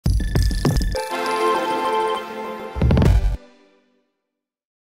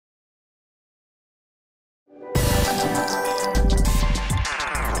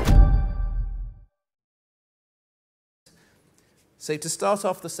So to start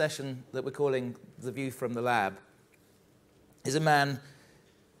off the session that we're calling The View from the Lab is a man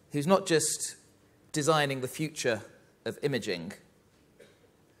who's not just designing the future of imaging,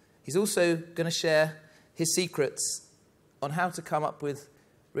 he's also going to share his secrets on how to come up with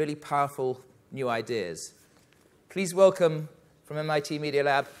really powerful new ideas. Please welcome from MIT Media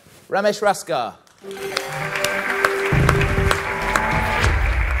Lab, Ramesh Raskar.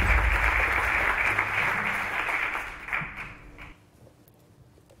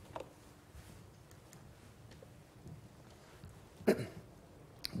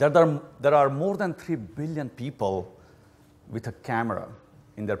 There are more than 3 billion people with a camera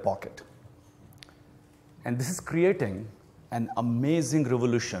in their pocket. And this is creating an amazing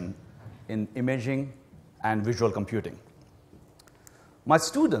revolution in imaging and visual computing. My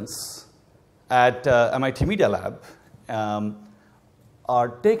students at MIT Media Lab are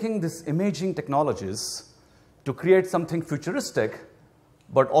taking these imaging technologies to create something futuristic,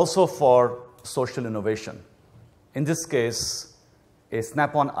 but also for social innovation. In this case, a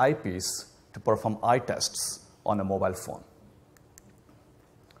snap-on eyepiece to perform eye tests on a mobile phone.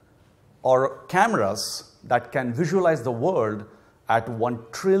 Or cameras that can visualize the world at 1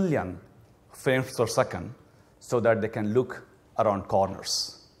 trillion frames per second so that they can look around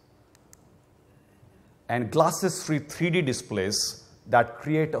corners. And glasses-free 3D displays that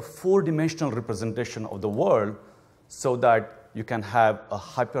create a 4-dimensional representation of the world so that you can have a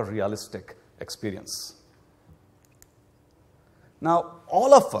hyper-realistic experience. Now,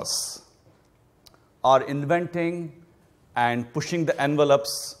 all of us are inventing and pushing the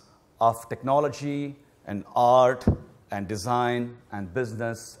envelopes of technology and art and design and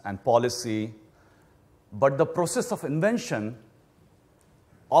business and policy, but the process of invention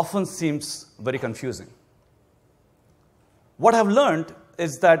often seems very confusing. What I've learned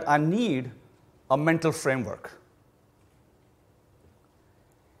is that I need a mental framework.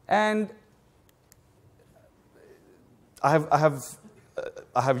 And I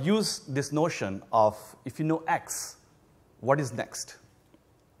have used this notion of, if you know X, what is next?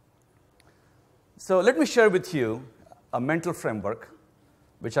 So let me share with you a mental framework,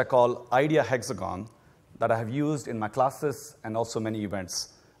 which I call Idea Hexagon, that I have used in my classes and also many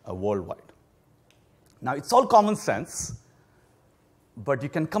events worldwide. Now, it's all common sense, but you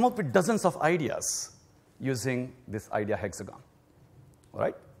can come up with dozens of ideas using this Idea Hexagon. All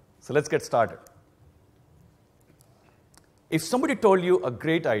right? So let's get started. If somebody told you a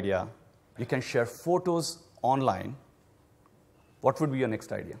great idea, you can share photos online, what would be your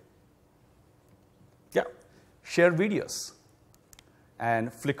next idea? Yeah, share videos.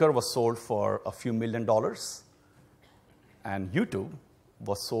 And Flickr was sold for a few $1 million, and YouTube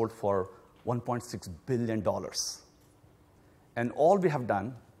was sold for $1.6 billion. And all we have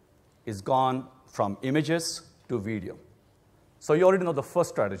done is gone from images to video. So you already know the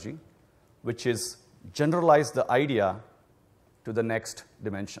first strategy, which is generalize the idea to the next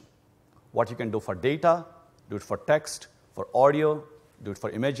dimension. What you can do for data, do it for text, for audio, do it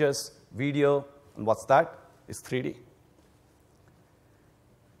for images, video, and what's that? Is 3D.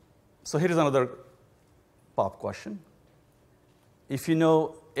 So here is another pop question. If you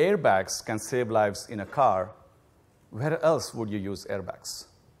know airbags can save lives in a car, where else would you use airbags?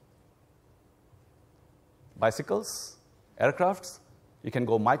 Bicycles, aircrafts, you can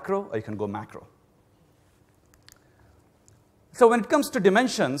go micro or you can go macro. So when it comes to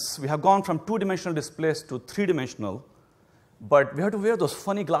dimensions, we have gone from 2-dimensional displays to 3-dimensional, but we have to wear those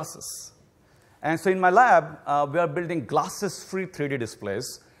funny glasses. And so in my lab, we are building glasses-free 3D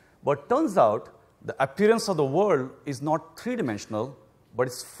displays, but turns out the appearance of the world is not 3-dimensional, but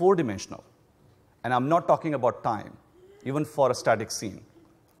it's 4-dimensional. And I'm not talking about time, even for a static scene.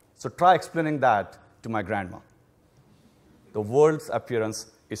 So try explaining that to my grandma. The world's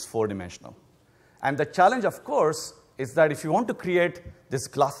appearance is 4-dimensional. And the challenge, of course, is that if you want to create this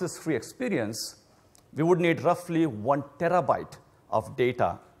glasses-free experience, we would need roughly 1 terabyte of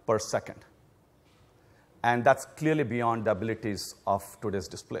data per second. And that's clearly beyond the abilities of today's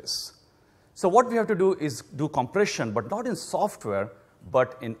displays. So what we have to do is do compression, but not in software,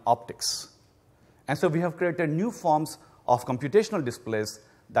 but in optics. And so we have created new forms of computational displays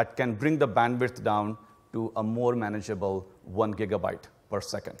that can bring the bandwidth down to a more manageable 1 gigabyte per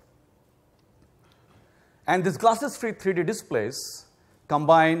second. And these glasses-free 3D displays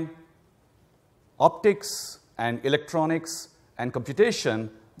combine optics and electronics and computation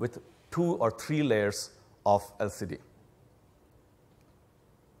with 2 or 3 layers of LCD.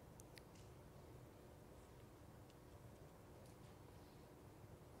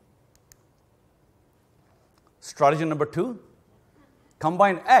 Strategy number 2,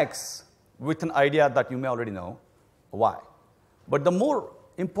 combine X with an idea that you may already know. Why? But the more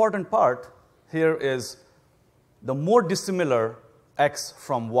important part here is the more dissimilar X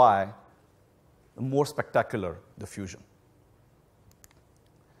from Y, the more spectacular the fusion.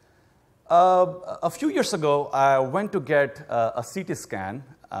 A few years ago, I went to get a CT scan.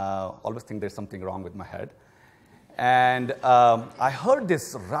 Always think there's something wrong with my head. And I heard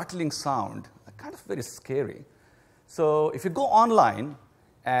this rattling sound, kind of very scary. So if you go online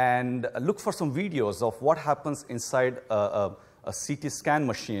and look for some videos of what happens inside a CT scan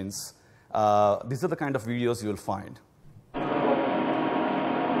machines, these are the kind of videos you'll find.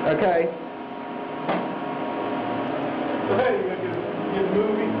 Okay. Hey, you gonna get a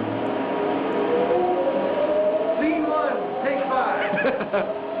movie? Scene 1, take 5.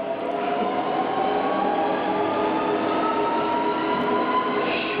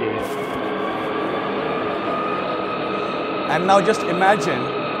 And now just imagine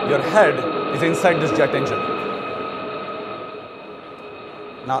your head is inside this jet engine.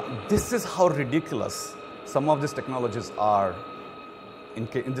 Now, this is how ridiculous some of these technologies are, in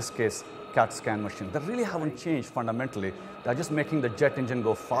this case, CAT scan machines. They really haven't changed fundamentally. They're just making the jet engine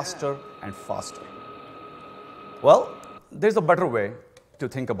go faster and faster. Well, there's a better way to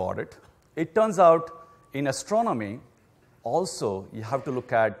think about it. It turns out in astronomy, also, you have to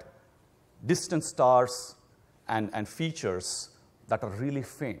look at distant stars and features that are really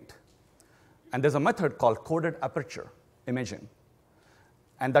faint. And there's a method called coded aperture imaging.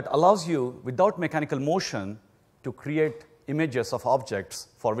 And that allows you, without mechanical motion, to create images of objects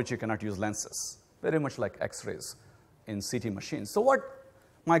for which you cannot use lenses, very much like X-rays in CT machines. So what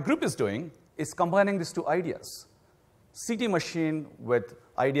my group is doing is combining these two ideas, CT machine with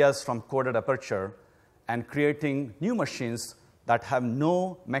ideas from coded aperture, and creating new machines that have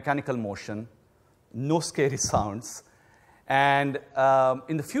no mechanical motion, no scary sounds. And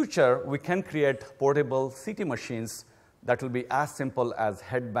in the future, we can create portable CT machines that will be as simple as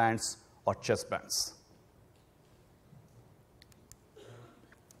headbands or chest bands.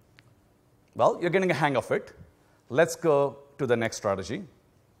 Well, you're getting a hang of it. Let's go to the next strategy.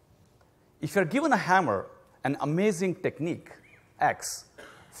 If you're given a hammer, an amazing technique, X,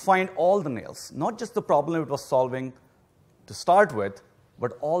 find all the nails, not just the problem it was solving to start with,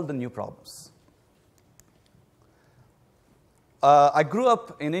 but all the new problems. I grew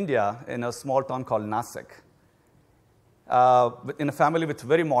up in India in a small town called Nasik, in a family with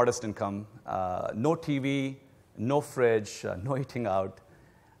very modest income, no TV, no fridge, no eating out.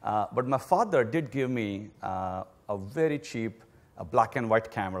 But my father did give me a very cheap black and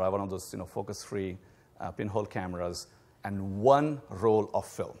white camera, one of those focus-free pinhole cameras, and one roll of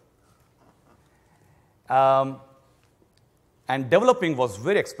film. And developing was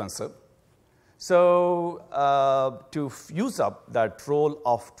very expensive. So to use up that roll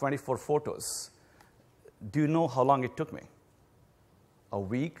of 24 photos, do you know how long it took me? A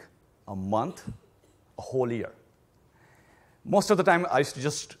week, a month, a whole year. Most of the time, I used to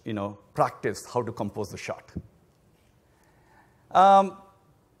just practice how to compose the shot.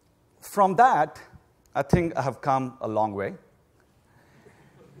 From that, I think I have come a long way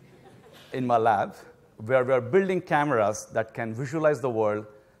in my lab, where we are building cameras that can visualize the world,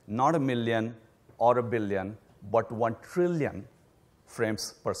 not 1 million or 1 billion, but 1 trillion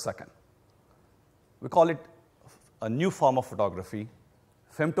frames per second. We call it a new form of photography,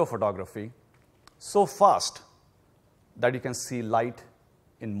 femto photography, so fast that you can see light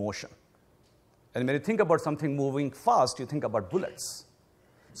in motion. And when you think about something moving fast, you think about bullets.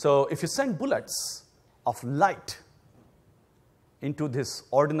 So if you send bullets of light into this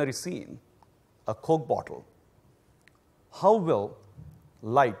ordinary scene, a Coke bottle, how will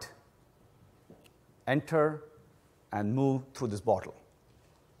light enter and move through this bottle?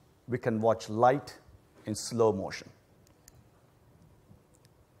 We can watch light in slow motion.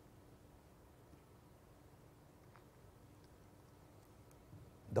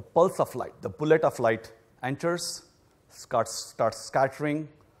 The pulse of light, the bullet of light enters, starts scattering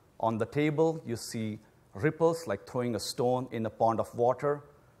on the table. You see ripples like throwing a stone in a pond of water.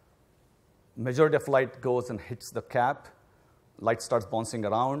 Majority of light goes and hits the cap. Light starts bouncing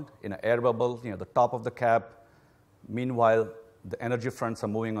around in an air bubble, the top of the cap. Meanwhile, the energy fronts are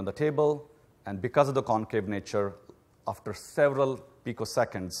moving on the table, and because of the concave nature, after several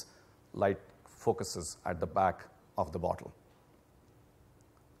picoseconds, light focuses at the back of the bottle.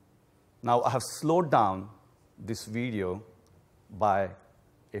 Now, I have slowed down this video by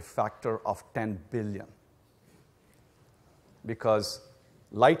a factor of 10 billion, because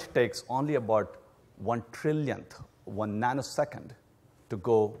light takes only about 1 trillionth, 1 nanosecond to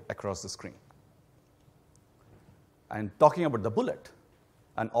go across the screen. And talking about the bullet,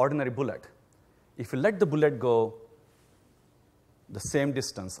 an ordinary bullet, if you let the bullet go the same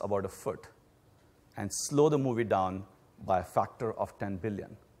distance, about a foot, and slow the movie down by a factor of 10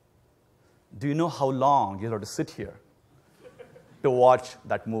 billion. Do you know how long you have to sit here to watch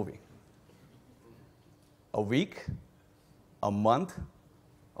that movie? A week, a month,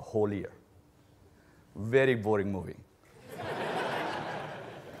 a whole year. Very boring movie.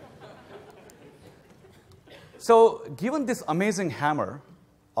 So given this amazing hammer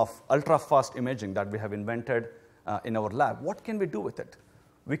of ultra-fast imaging that we have invented in our lab, what can we do with it?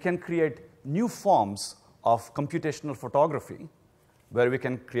 We can create new forms of computational photography where we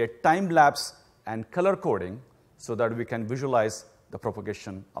can create time-lapse and color coding so that we can visualize the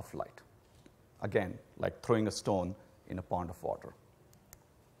propagation of light. Again, like throwing a stone in a pond of water.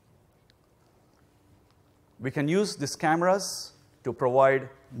 We can use these cameras to provide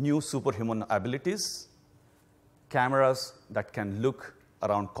new superhuman abilities, cameras that can look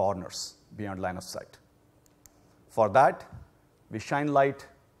around corners beyond line of sight. For that, we shine light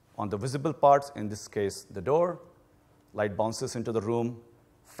on the visible parts, in this case, the door. Light bounces into the room,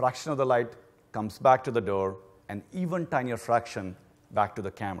 fraction of the light comes back to the door, and even tinier fraction back to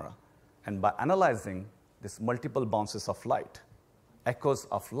the camera. And by analyzing these multiple bounces of light, echoes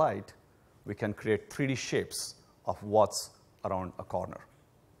of light, we can create 3D shapes of what's around a corner.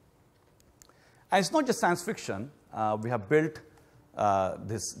 And it's not just science fiction. We have built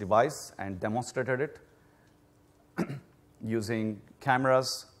this device and demonstrated it using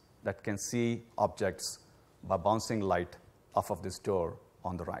cameras that can see objects by bouncing light off of this door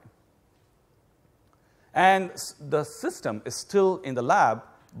on the right. And the system is still in the lab,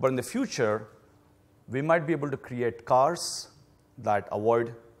 but in the future, we might be able to create cars that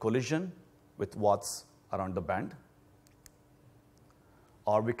avoid collision with what's around the bend.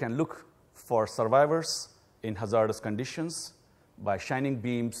 Or we can look for survivors in hazardous conditions by shining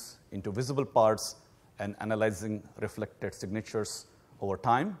beams into visible parts and analyzing reflected signatures over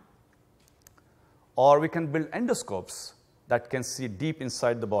time. Or we can build endoscopes that can see deep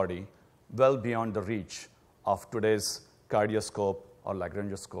inside the body, well beyond the reach of today's cardioscope or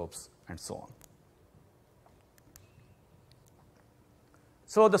laryngoscopes and so on.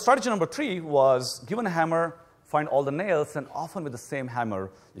 So the strategy number 3 was, given a hammer, find all the nails, and often with the same hammer,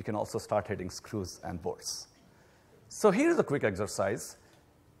 you can also start hitting screws and bolts. So here's a quick exercise.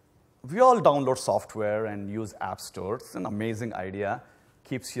 We all download software and use app stores. It's an amazing idea.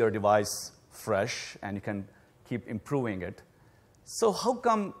 Keeps your device fresh, and you can keep improving it. So how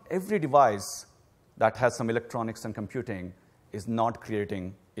come every device that has some electronics and computing is not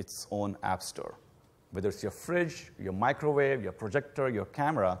creating its own app store? Whether it's your fridge, your microwave, your projector, your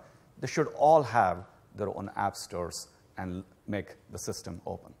camera, they should all have their own app stores and make the system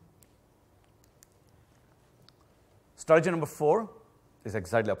open. Strategy number 4 is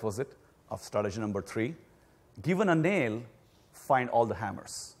exactly opposite of strategy number 3. Given a nail, find all the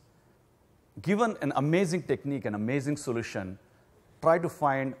hammers. Given an amazing technique, an amazing solution, try to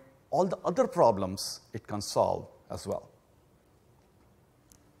find all the other problems it can solve as well.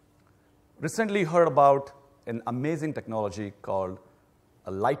 Recently heard about an amazing technology called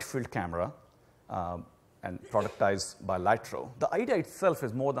a light-filled camera and productized by Lytro. The idea itself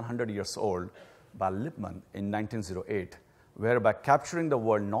is more than 100 years old, by Lippmann in 1908, whereby capturing the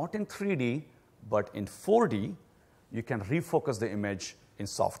world not in 3D, but in 4D, you can refocus the image in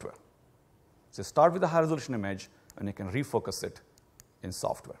software. So start with a high-resolution image, and you can refocus it in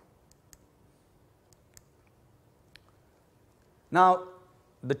software. Now,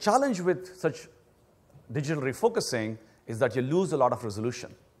 the challenge with such digital refocusing is that you lose a lot of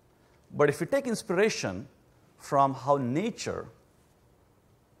resolution. But if you take inspiration from how nature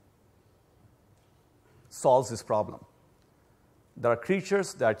solves this problem, there are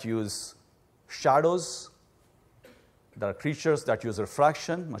creatures that use shadows. There are creatures that use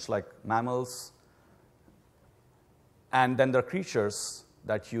refraction, much like mammals. And then there are creatures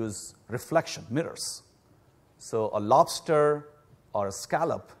that use reflection, mirrors. So a lobster or a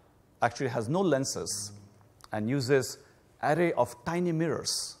scallop actually has no lenses and uses an array of tiny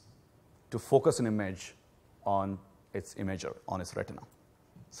mirrors to focus an image on its imager, on its retina.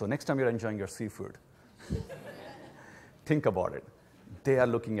 So next time you're enjoying your seafood, think about it. They are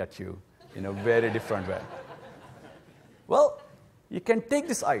looking at you in a very different way. Well, you can take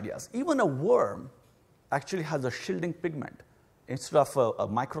these ideas. Even a worm actually has a shielding pigment. Instead of a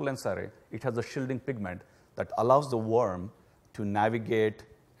microlens array, it has a shielding pigment that allows the worm to navigate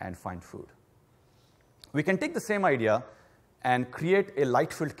and find food. We can take the same idea and create a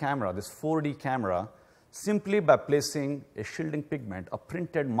light-filled camera, this 4D camera, simply by placing a shielding pigment, a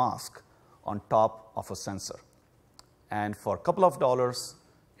printed mask, on top of a sensor. And for a couple of dollars,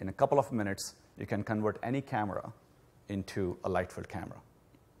 in a couple of minutes, you can convert any camera into a light-filled camera.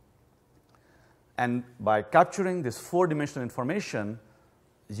 And by capturing this four-dimensional information,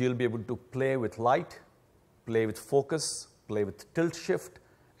 you'll be able to play with light, play with focus, play with tilt shift,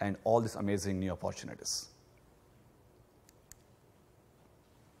 and all these amazing new opportunities.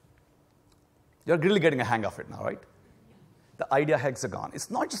 You're really getting a hang of it now, right? The idea hexagon.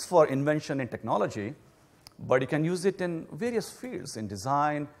 It's not just for invention in technology, but you can use it in various fields, in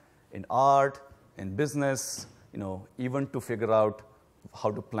design, in art, in business, even to figure out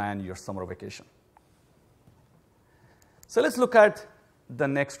how to plan your summer vacation. So let's look at the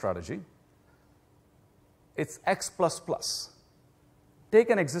next strategy. It's X++. Take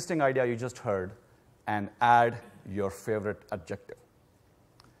an existing idea you just heard and add your favorite adjective.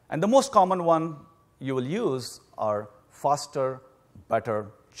 And the most common one you will use are faster,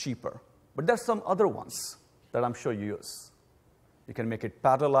 better, cheaper. But there's some other ones that I'm sure you use. You can make it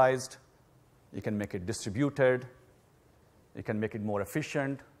parallelized. You can make it distributed. You can make it more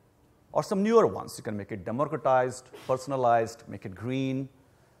efficient. Or some newer ones. You can make it democratized, personalized, make it green.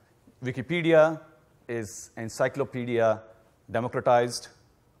 Wikipedia is encyclopedia democratized.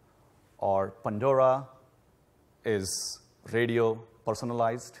 Or Pandora is radio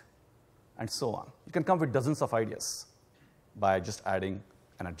personalized, and so on. You can come with dozens of ideas by just adding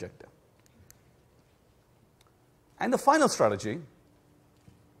an adjective. And the final strategy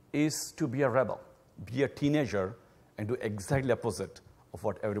is to be a rebel, be a teenager, and do exactly the opposite of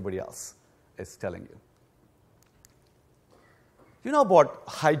what everybody else is telling you. You know about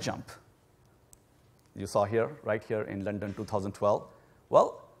high jump? You saw here, right here in London, 2012.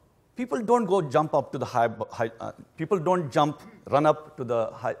 Well, people don't go jump up to the people don't run up to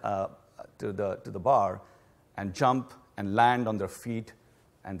the bar and jump and land on their feet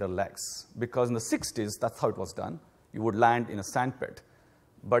and their legs. Because in the 60s, that's how it was done. You would land in a sandpit.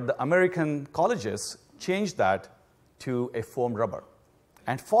 But the American colleges changed that to a foam rubber.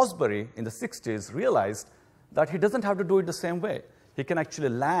 And Fosbury in the 60s realized that he doesn't have to do it the same way. He can actually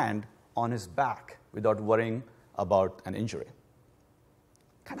land on his back without worrying about an injury.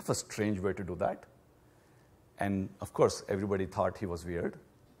 Kind of a strange way to do that. And of course, everybody thought he was weird.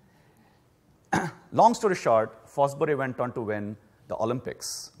 Long story short, Fosbury went on to win the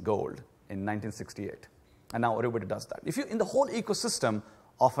Olympics gold in 1968. And now everybody does that. If you, in the whole ecosystem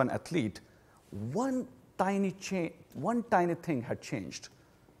of an athlete, one tiny thing had changed.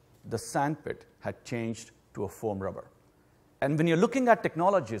 The sandpit had changed to a foam rubber. And when you're looking at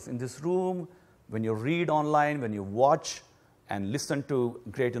technologies in this room, when you read online, when you watch and listen to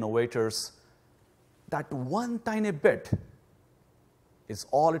great innovators, that one tiny bit is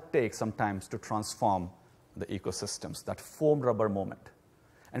all it takes sometimes to transform the ecosystems, that foam rubber moment.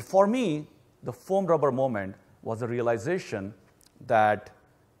 And for me, the foam rubber moment was a realization that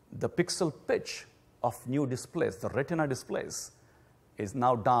the pixel pitch of new displays, the Retina displays, is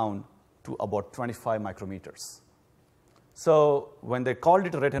now down to about 25 micrometers. So when they called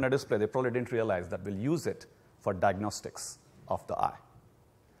it a Retina display, they probably didn't realize that we'll use it for diagnostics of the eye.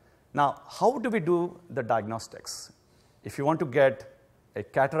 Now, how do we do the diagnostics? If you want to get a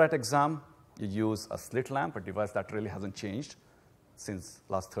cataract exam, you use a slit lamp, a device that really hasn't changed since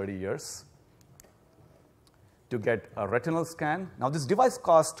last 30 years. To get a retinal scan, now this device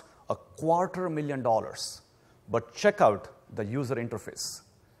cost $250,000, but check out the user interface.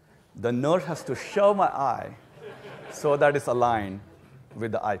 The nurse has to shove my eye so that it's aligned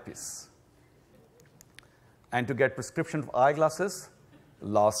with the eyepiece. And to get prescription for eyeglasses,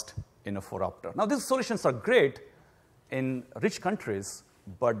 lost in a phoropter. Now, these solutions are great in rich countries,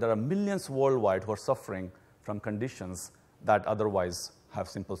 but there are millions worldwide who are suffering from conditions that otherwise have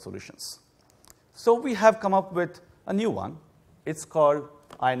simple solutions. So we have come up with a new one. It's called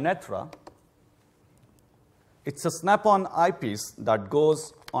EyeNetra. It's a snap-on eyepiece that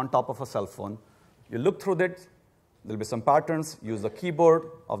goes on top of a cell phone. You look through it. There'll be some patterns. Use the keyboard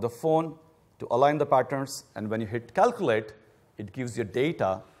of the phone to align the patterns. And when you hit calculate, it gives you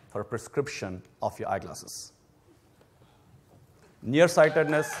data for a prescription of your eyeglasses.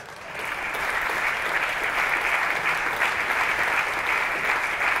 Nearsightedness.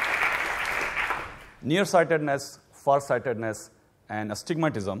 Nearsightedness, farsightedness, and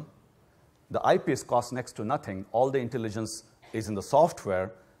astigmatism. The eyepiece costs next to nothing. All the intelligence is in the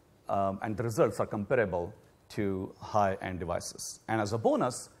software, and the results are comparable to high-end devices. And as a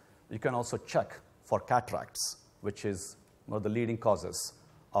bonus, you can also check for cataracts, which is one of the leading causes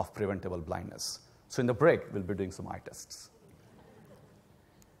of preventable blindness. So in the break, we'll be doing some eye tests.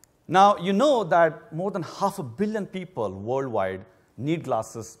 Now, you know that more than 500 million people worldwide need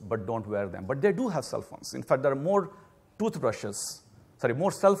glasses but don't wear them. But they do have cell phones. In fact, there are more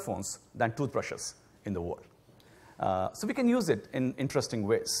cell phones than toothbrushes in the world. So we can use it in interesting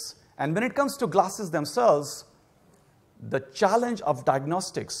ways. And when it comes to glasses themselves, the challenge of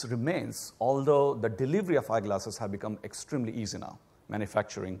diagnostics remains, although the delivery of eyeglasses have become extremely easy now,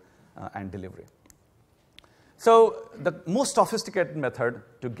 manufacturing and delivery. So the most sophisticated method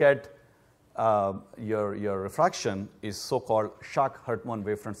to get your refraction is so-called Schack-Hartmann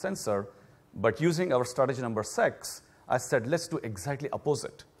wavefront sensor. But using our strategy number 6, I said, let's do exactly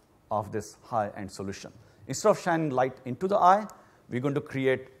opposite of this high-end solution. Instead of shining light into the eye, we're going to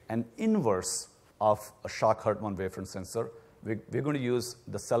create an inverse of a Schack-Hartmann wavefront sensor. We're going to use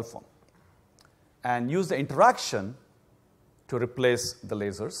the cell phone and use the interaction to replace the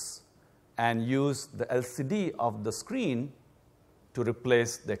lasers and use the LCD of the screen to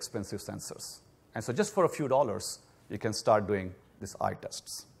replace the expensive sensors. And so just for a few dollars, you can start doing these eye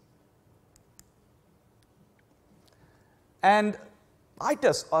tests. And eye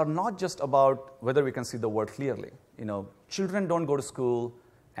tests are not just about whether we can see the word clearly. Children don't go to school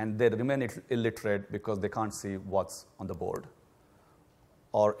and they remain illiterate because they can't see what's on the board.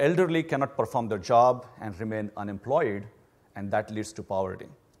 Or elderly cannot perform their job and remain unemployed, and that leads to poverty.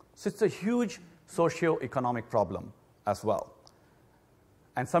 So it's a huge socio-economic problem as well.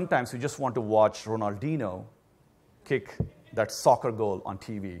 And sometimes you just want to watch Ronaldinho kick that soccer goal on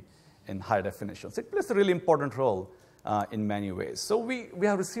TV in high definition. So it plays a really important role in many ways. So we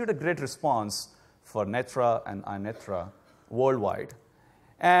have received a great response for Netra and EyeNetra worldwide.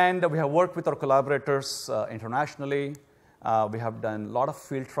 And we have worked with our collaborators internationally. We have done a lot of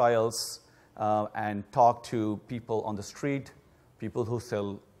field trials and talked to people on the street, people who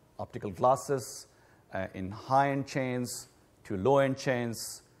sell optical glasses in high-end chains to low-end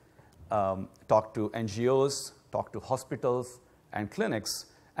chains, talked to NGOs, talked to hospitals and clinics,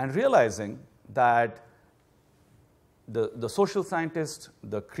 and realizing that the social scientists,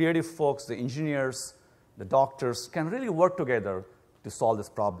 the creative folks, the engineers, the doctors can really work together to solve this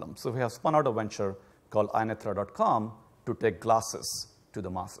problem. So we have spun out a venture called eyenetra.com to take glasses to the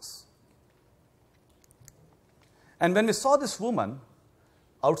masses. And when we saw this woman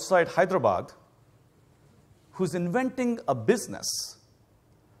outside Hyderabad who's inventing a business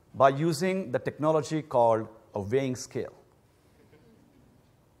by using the technology called a weighing scale.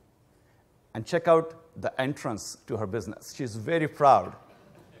 And check out the entrance to her business. She's very proud.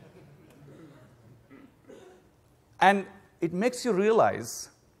 And it makes you realize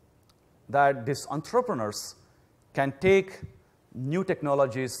that these entrepreneurs can take new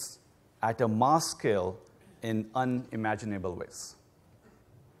technologies at a mass scale in unimaginable ways.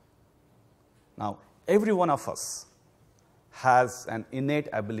 Now, every one of us has an innate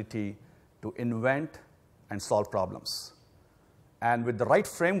ability to invent and solve problems. And with the right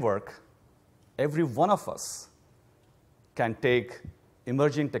framework, every one of us can take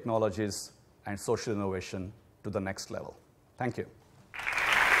emerging technologies and social innovation to the next level. Thank you.